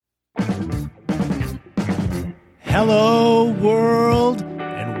Hello, world,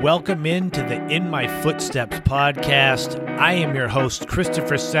 and welcome into the In My Footsteps podcast. I am your host,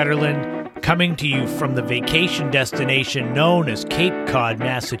 Christopher Setterland, coming to you from the vacation destination known as Cape Cod,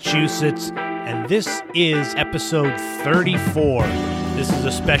 Massachusetts, and this is episode 34. This is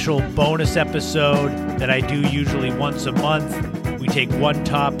a special bonus episode that I do usually once a month. We take one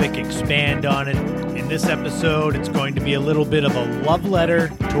topic, expand on it. In this episode, it's going to be a little bit of a love letter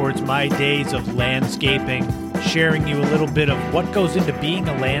towards my days of landscaping, sharing you a little bit of what goes into being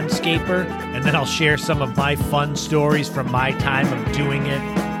a landscaper, and then I'll share some of my fun stories from my time of doing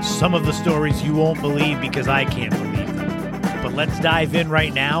it. Some of the stories you won't believe because I can't believe them. But let's dive in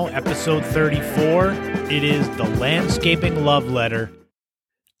right now, episode 34. It is the Landscaping Love Letter.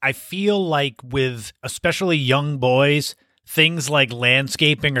 I feel like with especially young boys, things like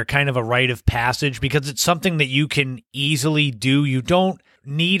landscaping are kind of a rite of passage because it's something that you can easily do. You don't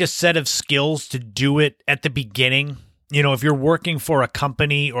need a set of skills to do it at the beginning. You know, if you're working for a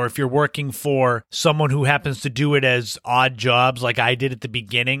company or if you're working for someone who happens to do it as odd jobs like I did at the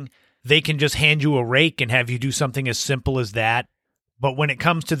beginning, they can just hand you a rake and have you do something as simple as that. But when it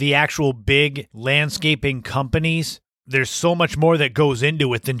comes to the actual big landscaping companies, there's so much more that goes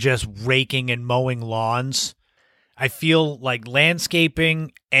into it than just raking and mowing lawns. I feel like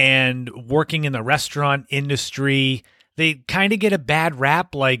landscaping and working in the restaurant industry, they kind of get a bad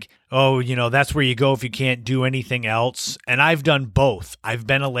rap, like, oh, you know, that's where you go if you can't do anything else. And I've done both. I've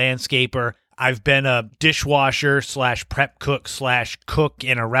been a landscaper. I've been a dishwasher / prep cook / cook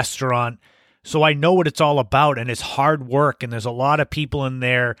in a restaurant. So I know what it's all about, and it's hard work. And there's a lot of people in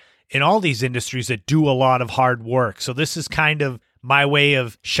there in all these industries that do a lot of hard work. So this is kind of my way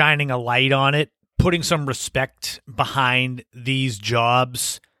of shining a light on it, putting some respect behind these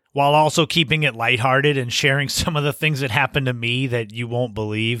jobs, while also keeping it lighthearted and sharing some of the things that happened to me that you won't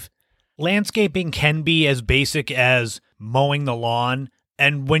believe. Landscaping can be as basic as mowing the lawn.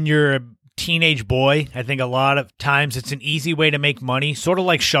 And when you're a teenage boy, I think a lot of times it's an easy way to make money, sort of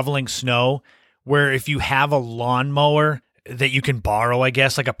like shoveling snow, where if you have a lawnmower that you can borrow, I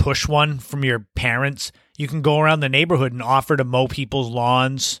guess, like a push one from your parents, you can go around the neighborhood and offer to mow people's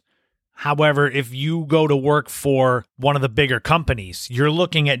lawns. However, if you go to work for one of the bigger companies, you're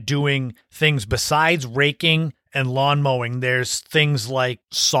looking at doing things besides raking and lawn mowing. There's things like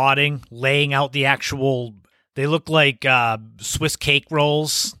sodding, laying out the actual, they look like Swiss cake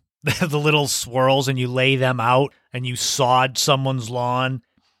rolls, the little swirls, and you lay them out and you sod someone's lawn.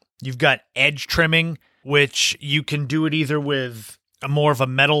 You've got edge trimming, which you can do it either with a more of a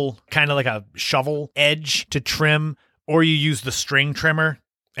metal, kind of like a shovel edge to trim, or you use the string trimmer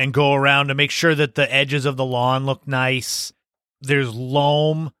and go around to make sure that the edges of the lawn look nice. There's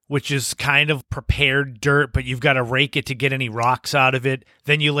loam, which is kind of prepared dirt, but you've got to rake it to get any rocks out of it.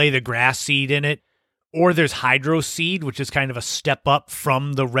 Then you lay the grass seed in it. Or there's hydro seed, which is kind of a step up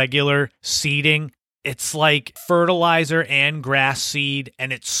from the regular seeding. It's like fertilizer and grass seed,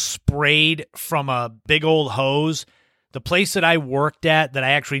 and it's sprayed from a big old hose. The place that I worked at that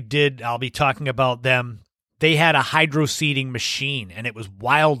I actually did, I'll be talking about them, they had a hydro seeding machine, and it was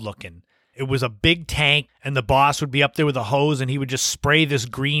wild looking. It was a big tank, and the boss would be up there with a hose, and he would just spray this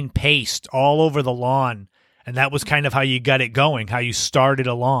green paste all over the lawn. And that was kind of how you got it going, how you started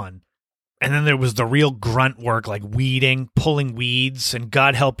a lawn. And then there was the real grunt work, like weeding, pulling weeds, and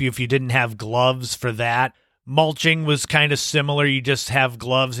God help you if you didn't have gloves for that. Mulching was kind of similar. You just have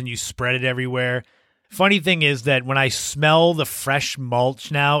gloves and you spread it everywhere. Funny thing is that when I smell the fresh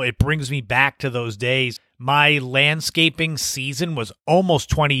mulch now, it brings me back to those days. My landscaping season was almost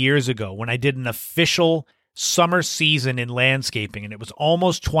 20 years ago when I did an official summer season in landscaping, and it was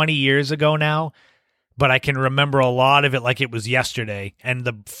almost 20 years ago now, but I can remember a lot of it like it was yesterday, and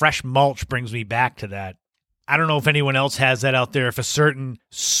the fresh mulch brings me back to that. I don't know if anyone else has that out there, if a certain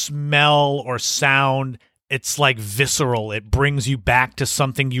smell or sound, it's like visceral. It brings you back to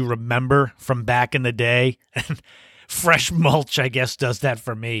something you remember from back in the day, and fresh mulch, I guess, does that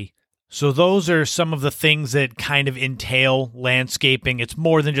for me. So those are some of the things that kind of entail landscaping. It's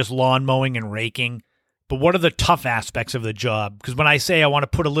more than just lawn mowing and raking. But what are the tough aspects of the job? Because when I say I want to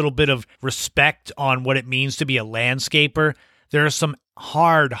put a little bit of respect on what it means to be a landscaper, there are some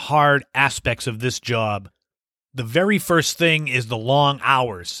hard aspects of this job. The very first thing is the long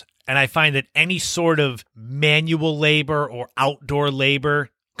hours. And I find that any sort of manual labor or outdoor labor,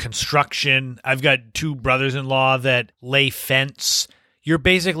 construction, I've got 2 brothers-in-law that lay fence. You're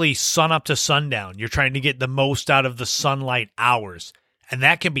basically sun up to sundown. You're trying to get the most out of the sunlight hours. And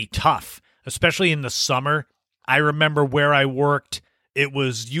that can be tough, especially in the summer. I remember where I worked, it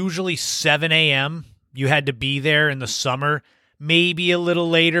was usually 7 a.m. You had to be there in the summer, maybe a little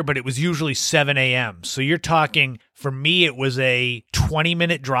later, but it was usually 7 a.m. So you're talking, for me, it was a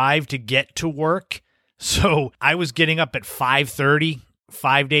 20-minute drive to get to work. So I was getting up at 5:30,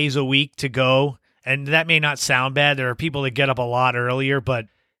 5 days a week to go. And that may not sound bad. There are people that get up a lot earlier, but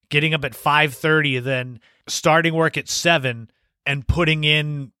getting up at 5:30, then starting work at 7 and putting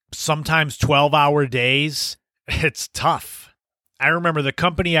in sometimes 12-hour days, it's tough. I remember the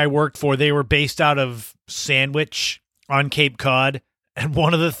company I worked for, they were based out of Sandwich on Cape Cod. And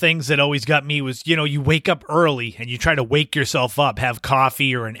one of the things that always got me was, you wake up early and you try to wake yourself up, have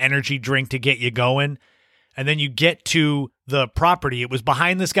coffee or an energy drink to get you going. And then you get to the property. It was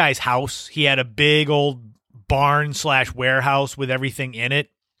behind this guy's house. He had a big old barn/warehouse with everything in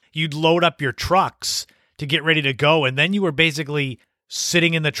it. You'd load up your trucks to get ready to go. And then you were basically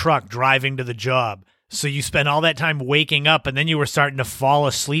sitting in the truck driving to the job. So you spent all that time waking up and then you were starting to fall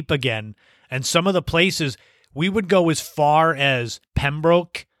asleep again. And some of the places, we would go as far as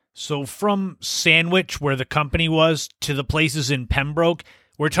Pembroke. So from Sandwich, where the company was, to the places in Pembroke,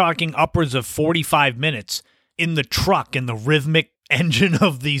 we're talking upwards of 45 minutes in the truck, and the rhythmic engine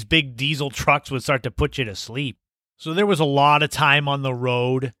of these big diesel trucks would start to put you to sleep. So there was a lot of time on the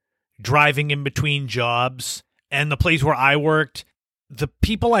road, driving in between jobs. And the place where I worked, the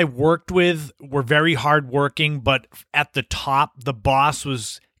people I worked with were very hardworking, but at the top, the boss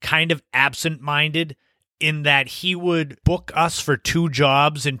was kind of absent-minded in that he would book us for 2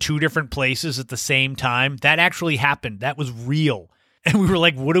 jobs in 2 different places at the same time. That actually happened. That was real. And we were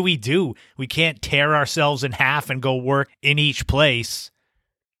like, what do? We can't tear ourselves in half and go work in each place.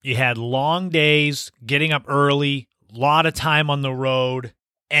 You had long days, getting up early, a lot of time on the road,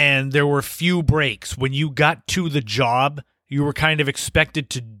 and there were few breaks. When you got to the job, you were kind of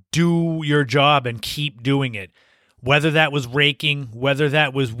expected to do your job and keep doing it. Whether that was raking, whether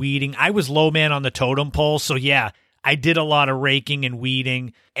that was weeding. I was low man on the totem pole, so yeah, I did a lot of raking and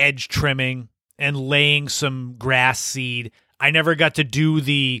weeding, edge trimming, and laying some grass seed. I never got to do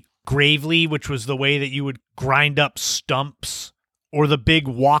the gravely, which was the way that you would grind up stumps, or the big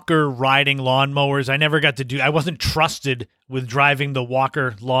Walker riding lawnmowers. I wasn't trusted with driving the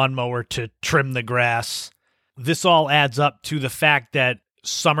Walker lawnmower to trim the grass. This all adds up to the fact that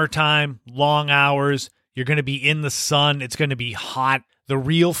summertime, long hours, you're going to be in the sun, it's going to be hot. The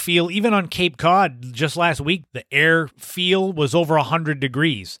real feel, even on Cape Cod just last week, the air feel was over 100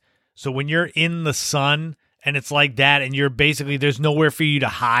 degrees. So when you're in the sun, and it's like that, and you're basically, there's nowhere for you to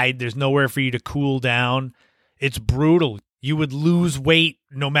hide. There's nowhere for you to cool down. It's brutal. You would lose weight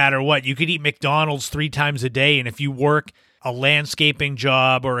no matter what. You could eat McDonald's 3 times a day, and if you work a landscaping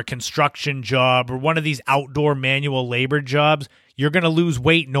job or a construction job or one of these outdoor manual labor jobs, you're going to lose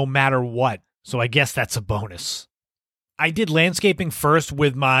weight no matter what. So I guess that's a bonus. I did landscaping first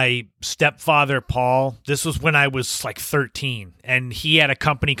with my stepfather, Paul. This was when I was like 13, and he had a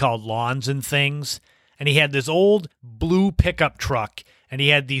company called Lawns and Things. And he had this old blue pickup truck, and he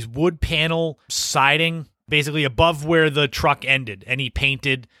had these wood panel siding basically above where the truck ended. And he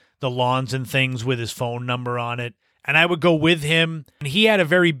painted the Lawns and Things with his phone number on it. And I would go with him. And he had a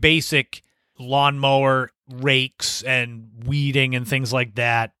very basic lawnmower, rakes, and weeding and things like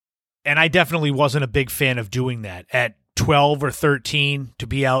that. And I definitely wasn't a big fan of doing that. At 12 or 13, to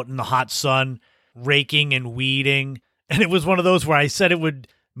be out in the hot sun, raking and weeding. And it was one of those where I said it would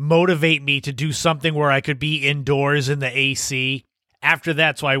motivate me to do something where I could be indoors in the AC. After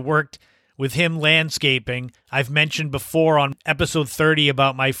that, so I worked with him landscaping. I've mentioned before on episode 30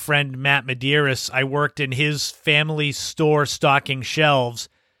 about my friend Matt Medeiros. I worked in his family store stocking shelves,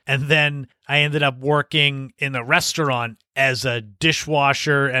 and then I ended up working in a restaurant as a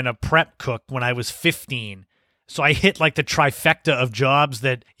dishwasher and a prep cook when I was 15. So I hit like the trifecta of jobs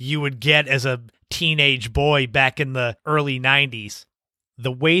that you would get as a teenage boy back in the early 90s.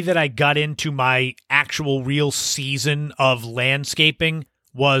 The way that I got into my actual real season of landscaping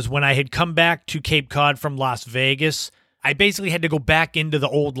was when I had come back to Cape Cod from Las Vegas. I basically had to go back into the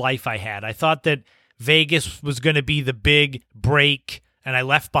old life I had. I thought that Vegas was going to be the big break, and I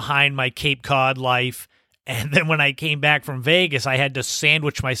left behind my Cape Cod life. And then when I came back from Vegas, I had to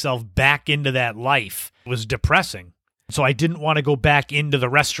sandwich myself back into that life. It was depressing. So I didn't want to go back into the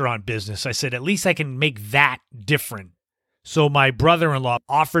restaurant business. I said, at least I can make that different. So my brother-in-law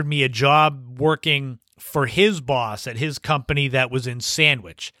offered me a job working for his boss at his company that was in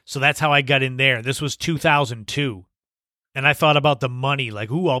Sandwich. So that's how I got in there. This was 2002. And I thought about the money,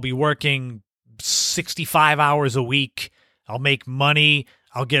 like, I'll be working 65 hours a week. I'll make money.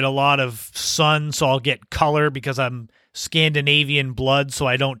 I'll get a lot of sun, so I'll get color because I'm Scandinavian blood, so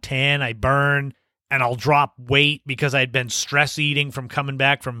I don't tan, I burn. And I'll drop weight because I'd been stress eating from coming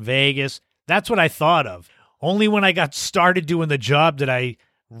back from Vegas. That's what I thought of. Only when I got started doing the job did I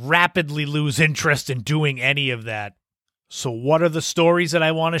rapidly lose interest in doing any of that. So what are the stories that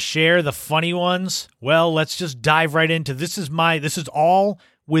I want to share, the funny ones? Well, let's just dive right into this. This is all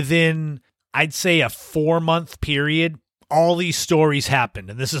within, I'd say, a 4-month period. All these stories happened,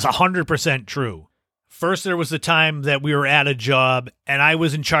 and this is 100% true. First, there was the time that we were at a job, and I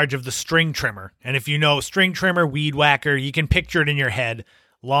was in charge of the string trimmer. And if you know string trimmer, weed whacker, you can picture it in your head.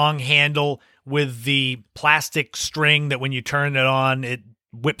 Long handle with the plastic string that when you turn it on, it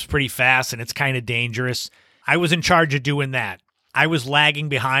whips pretty fast, and it's kind of dangerous. I was in charge of doing that. I was lagging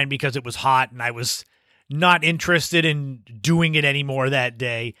behind because it was hot, and I was not interested in doing it anymore that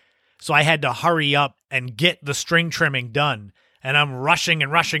day. So I had to hurry up and get the string trimming done. And I'm rushing,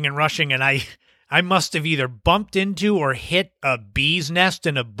 and I must have either bumped into or hit a bee's nest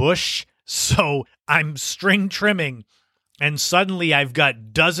in a bush. So I'm string trimming, and suddenly I've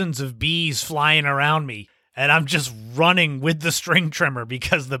got dozens of bees flying around me. And I'm just running with the string trimmer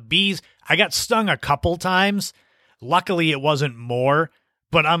because the bees, I got stung a couple times. Luckily, it wasn't more,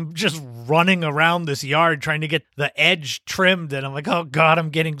 but I'm just running around this yard trying to get the edge trimmed. And I'm like, oh God,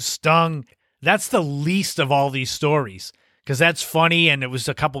 I'm getting stung. That's the least of all these stories because that's funny. And it was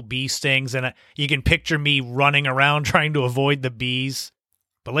a couple bee stings, and you can picture me running around trying to avoid the bees.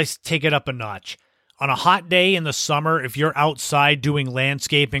 But let's take it up a notch. On a hot day in the summer, if you're outside doing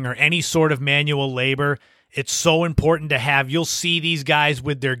landscaping or any sort of manual labor, it's so important to have, you'll see these guys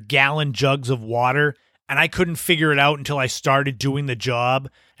with their gallon jugs of water, and I couldn't figure it out until I started doing the job,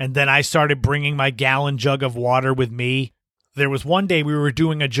 and then I started bringing my gallon jug of water with me. There was one day we were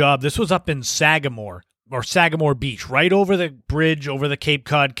doing a job, this was up in Sagamore Beach, right over the bridge over the Cape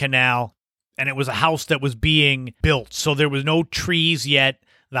Cod Canal, and it was a house that was being built, so there was no trees yet.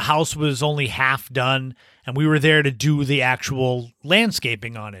 The house was only half done, and we were there to do the actual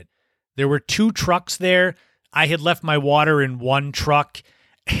landscaping on it. There were 2 trucks there. I had left my water in one truck,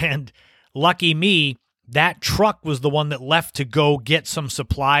 and lucky me, that truck was the one that left to go get some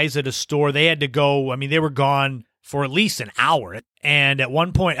supplies at a store. They had to go, they were gone for at least an hour. And at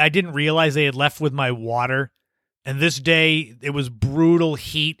one point, I didn't realize they had left with my water. And this day, it was brutal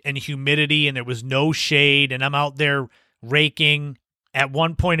heat and humidity, and there was no shade, and I'm out there raking. At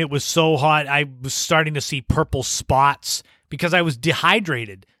one point, it was so hot, I was starting to see purple spots because I was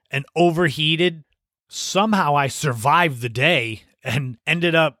dehydrated and overheated. Somehow I survived the day and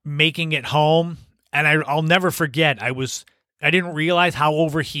ended up making it home. And I'll never forget, I didn't realize how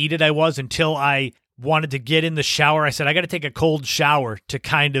overheated I was until I wanted to get in the shower. I said, I got to take a cold shower to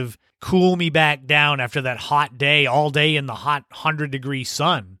kind of cool me back down after that hot day, all day in the hot 100-degree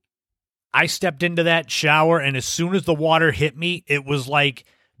sun. I stepped into that shower, and as soon as the water hit me, it was like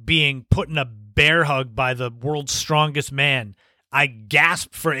being put in a bear hug by the world's strongest man. I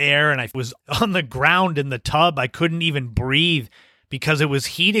gasped for air, and I was on the ground in the tub. I couldn't even breathe because it was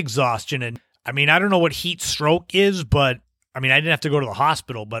heat exhaustion. And I don't know what heat stroke is, but I didn't have to go to the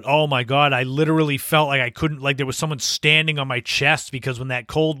hospital, but oh my God, I literally felt like I couldn't, like there was someone standing on my chest because when that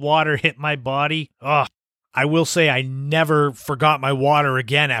cold water hit my body, I will say I never forgot my water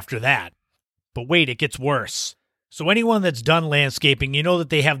again after that. But wait, it gets worse. So anyone that's done landscaping, you know that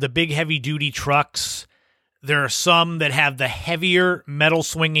they have the big heavy-duty trucks. There are some that have the heavier metal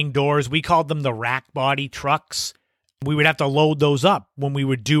swinging doors. We called them the rack body trucks. We would have to load those up when we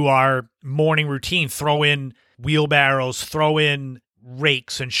would do our morning routine, throw in wheelbarrows, throw in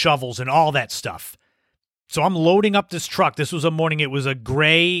rakes and shovels and all that stuff. So I'm loading up this truck. This was a morning. It was a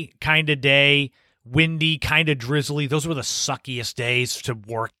gray kind of day, windy, kind of drizzly. Those were the suckiest days to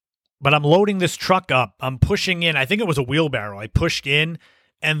work. But I'm loading this truck up. I'm pushing in. I think it was a wheelbarrow. I pushed in,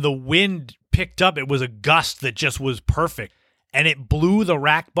 and the wind picked up. It was a gust that just was perfect. And it blew the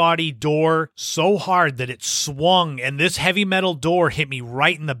rack body door so hard that it swung, and this heavy metal door hit me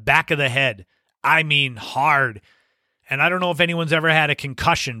right in the back of the head. Hard. And I don't know if anyone's ever had a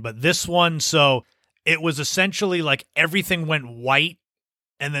concussion, but this one, so it was essentially like everything went white,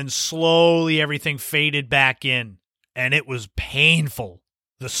 and then slowly everything faded back in, and it was painful.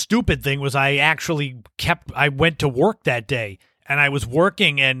 The stupid thing was I went to work that day, and I was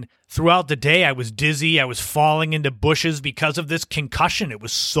working, and throughout the day I was dizzy. I was falling into bushes because of this concussion. It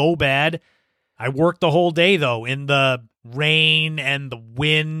was so bad. I worked the whole day, though, in the rain and the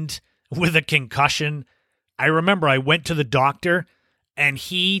wind with a concussion. I remember I went to the doctor, and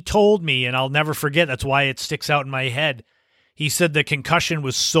he told me, and I'll never forget, that's why it sticks out in my head. He said the concussion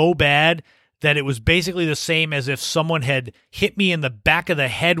was so bad that it was basically the same as if someone had hit me in the back of the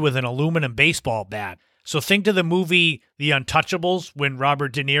head with an aluminum baseball bat. So think to the movie The Untouchables when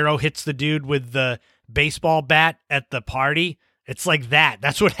Robert De Niro hits the dude with the baseball bat at the party. It's like that.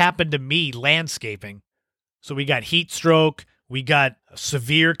 That's what happened to me landscaping. So we got heat stroke, we got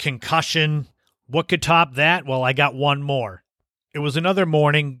severe concussion. What could top that? Well, I got one more. It was another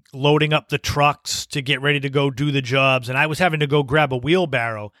morning loading up the trucks to get ready to go do the jobs, and I was having to go grab a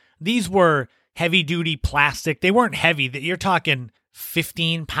wheelbarrow. These were heavy-duty plastic. They weren't heavy. You're talking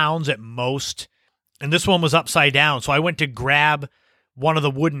 15 pounds at most, and this one was upside down, so I went to grab one of the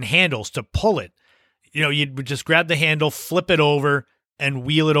wooden handles to pull it. You know, you'd just grab the handle, flip it over, and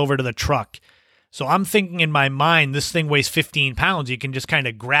wheel it over to the truck. So I'm thinking in my mind, this thing weighs 15 pounds. You can just kind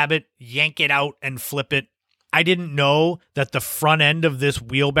of grab it, yank it out, and flip it. I didn't know that the front end of this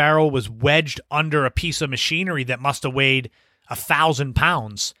wheelbarrow was wedged under a piece of machinery that must have weighed 1,000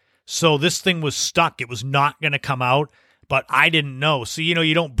 pounds. So this thing was stuck. It was not going to come out, but I didn't know. So, you know,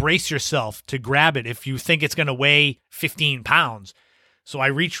 you don't brace yourself to grab it if you think it's going to weigh 15 pounds. So I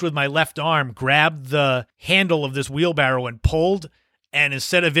reached with my left arm, grabbed the handle of this wheelbarrow and pulled, and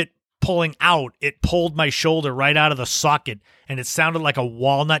instead of it pulling out, it pulled my shoulder right out of the socket, and it sounded like a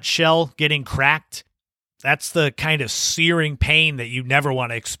walnut shell getting cracked. That's the kind of searing pain that you never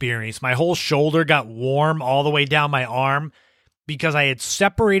want to experience. My whole shoulder got warm all the way down my arm because I had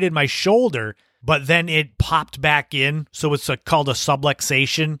separated my shoulder, but then it popped back in. So it's called a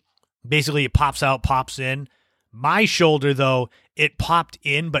subluxation. Basically, it pops out, pops in. My shoulder, though, it popped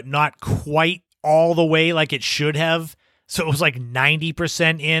in, but not quite all the way like it should have. So it was like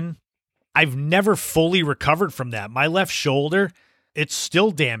 90% in. I've never fully recovered from that. My left shoulder, it's still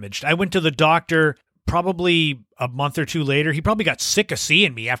damaged. I went to the doctor probably a month or two later. He probably got sick of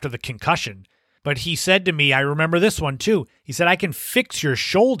seeing me after the concussion. But he said to me, I remember this one too. He said, I can fix your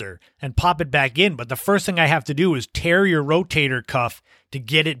shoulder and pop it back in, but the first thing I have to do is tear your rotator cuff to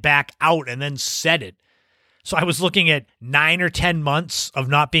get it back out and then set it. So I was looking at 9 or 10 months of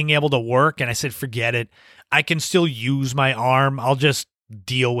not being able to work, and I said, forget it. I can still use my arm. I'll just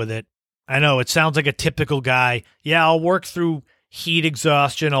deal with it. I know, it sounds like a typical guy. Yeah, I'll work through heat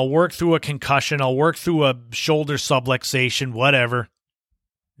exhaustion. I'll work through a concussion. I'll work through a shoulder subluxation, whatever.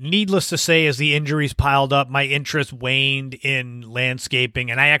 Needless to say, as the injuries piled up, my interest waned in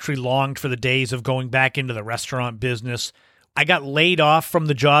landscaping, and I actually longed for the days of going back into the restaurant business. I got laid off from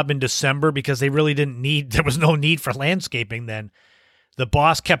the job in December because there was no need for landscaping then. The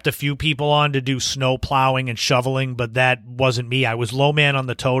boss kept a few people on to do snow plowing and shoveling, but that wasn't me. I was low man on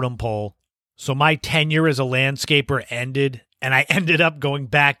the totem pole. So my tenure as a landscaper ended, and I ended up going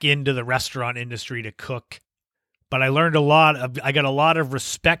back into the restaurant industry to cook. But I learned I got a lot of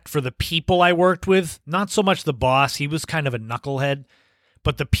respect for the people I worked with. Not so much the boss, he was kind of a knucklehead,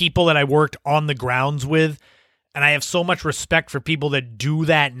 but the people that I worked on the grounds with. And I have so much respect for people that do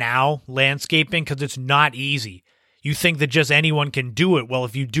that now, landscaping, because it's not easy. You think that just anyone can do it. Well,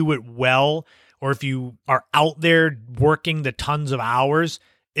 if you do it well, or if you are out there working the tons of hours,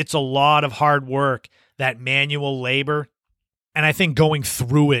 it's a lot of hard work, that manual labor. And I think going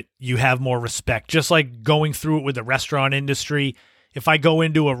through it, you have more respect. Just like going through it with the restaurant industry. If I go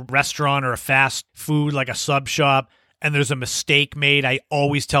into a restaurant or a fast food, like a sub shop, and there's a mistake made, I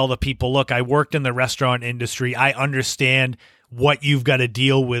always tell the people, look, I worked in the restaurant industry. I understand what you've got to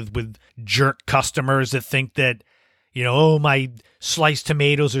deal with jerk customers that think that, you know, oh, my sliced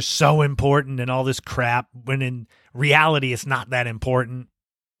tomatoes are so important and all this crap, when in reality, it's not that important.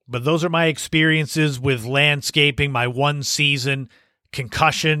 But those are my experiences with landscaping, my one season,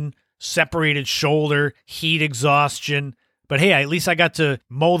 concussion, separated shoulder, heat exhaustion. But hey, at least I got to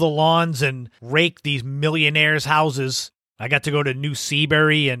mow the lawns and rake these millionaires' houses. I got to go to New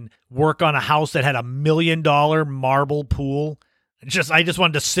Seabury and work on a house that had $1 million marble pool. I just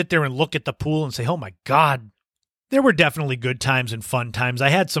wanted to sit there and look at the pool and say, oh my God. There were definitely good times and fun times. I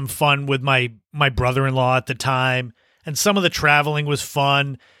had some fun with my brother-in-law at the time, and some of the traveling was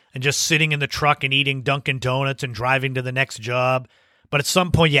fun, and just sitting in the truck and eating Dunkin' Donuts and driving to the next job. But at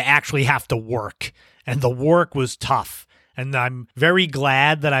some point, you actually have to work, and the work was tough. And I'm very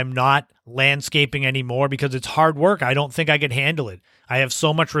glad that I'm not landscaping anymore because it's hard work. I don't think I could handle it. I have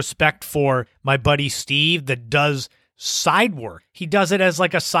so much respect for my buddy Steve that does side work. He does it as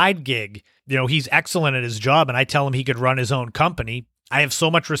like a side gig. You know, he's excellent at his job, and I tell him he could run his own company. I have so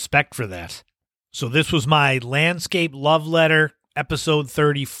much respect for that. So this was my Landscape Love Letter, episode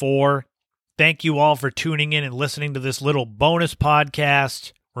 34. Thank you all for tuning in and listening to this little bonus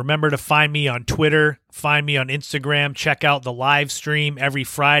podcast. Remember to find me on Twitter, find me on Instagram, check out the live stream every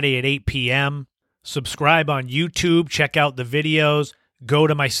Friday at 8 p.m. Subscribe on YouTube, check out the videos. Go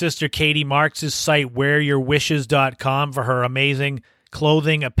to my sister Katie Marks' site, wearyourwishes.com, for her amazing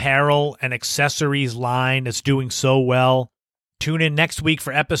clothing, apparel, and accessories line that's doing so well. Tune in next week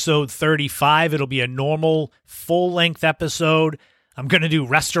for episode 35. It'll be a normal, full-length episode. I'm going to do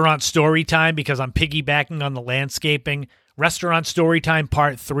restaurant story time because I'm piggybacking on the landscaping. Restaurant story time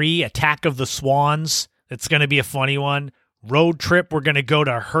part 3, Attack of the Swans. It's going to be a funny one. Road trip, we're going to go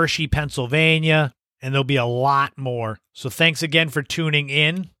to Hershey, Pennsylvania, and there'll be a lot more. So thanks again for tuning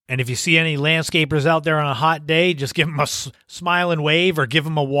in. And if you see any landscapers out there on a hot day, just give them a smile and wave or give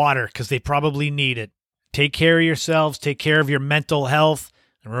them a water because they probably need it. Take care of yourselves. Take care of your mental health.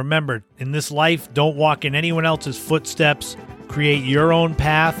 And remember, in this life, don't walk in anyone else's footsteps. Create your own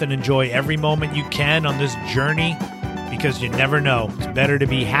path and enjoy every moment you can on this journey because you never know. It's better to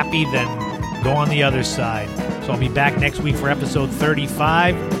be happy than go on the other side. So I'll be back next week for episode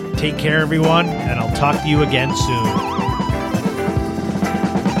 35. Take care, everyone, and I'll talk to you again soon.